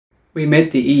We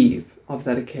met the eve of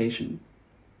that occasion.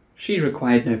 She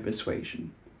required no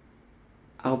persuasion.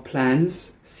 Our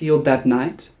plans, sealed that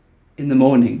night, in the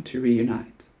morning to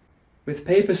reunite. With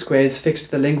paper squares fixed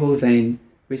to the lingual vein,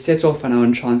 we set off on our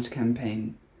entranced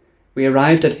campaign. We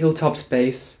arrived at Hilltop's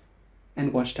base,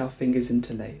 and watched our fingers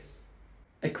interlace.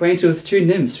 Acquainted with two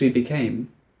nymphs we became,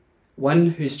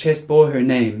 one whose chest bore her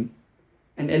name,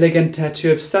 an elegant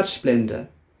tattoo of such splendor,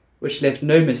 which left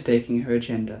no mistaking her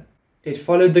agenda. It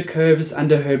followed the curves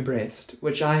under her breast,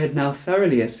 which I had now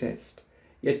thoroughly assessed,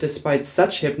 yet despite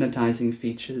such hypnotizing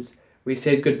features, we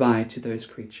said goodbye to those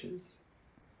creatures.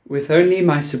 With only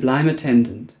my sublime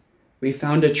attendant, we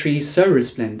found a tree so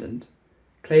resplendent.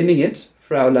 Claiming it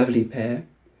for our lovely pair,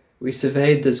 we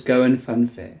surveyed this Goan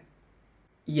funfair.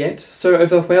 Yet, so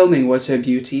overwhelming was her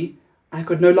beauty, I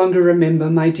could no longer remember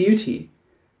my duty,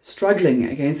 struggling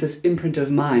against this imprint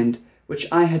of mind which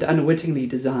I had unwittingly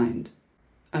designed,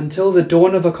 until the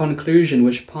dawn of a conclusion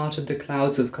which parted the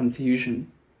clouds of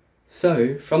confusion.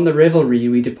 So, from the revelry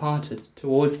we departed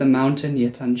towards the mountain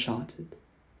yet uncharted.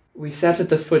 We sat at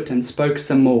the foot and spoke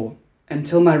some more,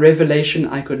 until my revelation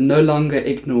I could no longer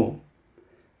ignore.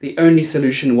 The only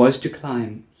solution was to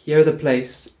climb, here the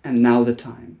place, and now the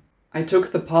time. I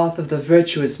took the path of the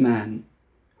virtuous man,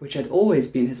 which had always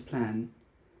been his plan.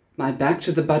 My back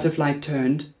to the butterfly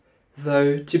turned,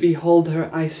 though to behold her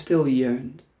I still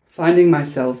yearned. Finding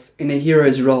myself in a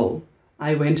hero's role,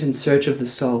 I went in search of the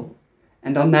soul,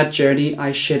 and on that journey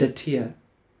I shed a tear,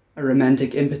 a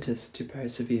romantic impetus to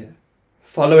persevere.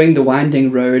 Following the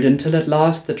winding road until at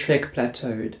last the trek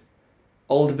plateaued.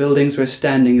 Old buildings were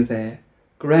standing there,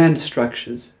 grand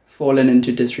structures fallen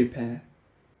into disrepair.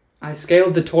 I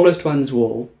scaled the tallest one's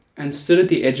wall, and stood at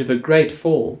the edge of a great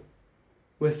fall,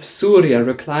 with Surya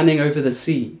reclining over the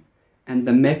sea, and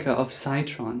the Mecca of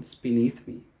psytrance beneath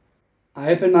me. I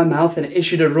opened my mouth and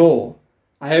issued a roar.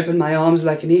 I opened my arms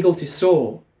like an eagle to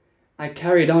soar. I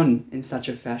carried on in such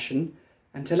a fashion,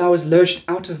 until I was lurched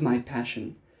out of my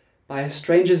passion, by a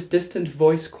stranger's distant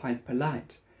voice quite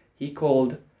polite. He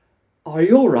called, "Are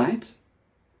you all right?"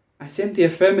 I sent the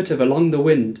affirmative along the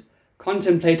wind,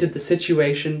 contemplated the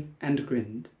situation, and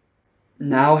grinned.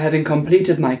 Now, having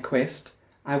completed my quest,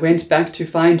 I went back to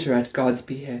find her at God's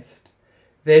behest.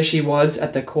 There she was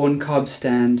at the corn-cob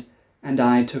stand, and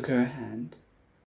I took her hand.